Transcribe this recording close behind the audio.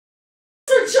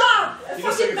job at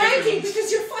fucking banking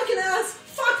because you're fucking ass.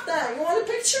 Fuck that. You want a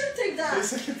picture? Take that.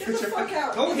 Get the fuck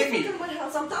out. Don't hit me. Get the fuck out of my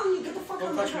house. I'm telling you, get the fuck out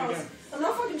of my house. I'm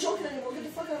not fucking joking anymore. Get the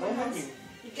fuck out of my house.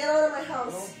 You get out of my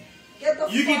house. Get the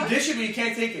fuck. You can dish it, but you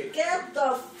can't take it. Get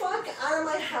the fuck out of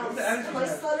my house. Am I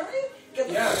stuttering? Get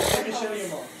the fuck out of my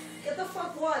house. Get the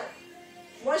fuck what?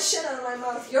 What shit out of my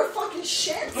mouth? Your fucking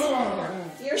shit?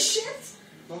 Your shit?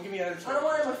 Don't give me attitude. I don't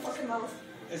want it in my fucking mouth.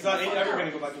 It's not ever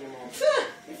gonna go back in your mouth.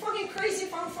 You're fucking crazy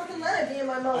if I don't fucking let it be in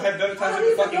my mouth. I have better times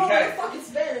with the fucking cat. I don't even know where the fuck it's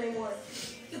been anymore.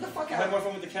 Get the fuck out. I have more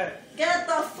fun with the cat. Get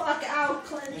the fuck out,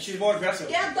 Clint. And she's more aggressive.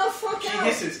 Get the fuck out. She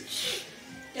hisses.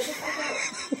 Get the fuck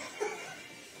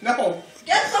out. No.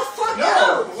 Get the fuck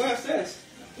out. No. We're going upstairs.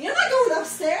 You're not going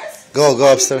upstairs.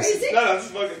 Go upstairs. No, this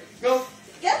is fucking. Go.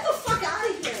 Get the fuck out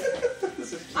of here.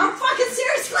 I'm fucking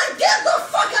serious, Clint. Get the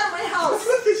fuck out of my house.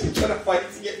 She's trying to fight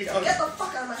to get me out. Get the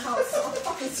fuck out of my house. I'm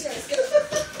fucking serious.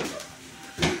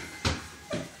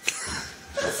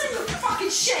 Listen, you fucking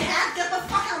shithead. Get the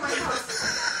fuck out of my house.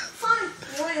 Fine.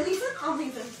 You want to leave it? I'll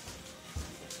leave it.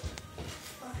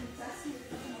 Fucking fascinating.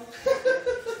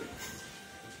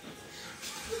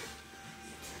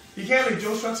 You can't leave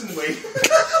Joe Schwartz in the way.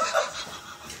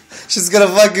 She's gonna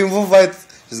fucking move my...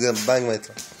 She's gonna bang my...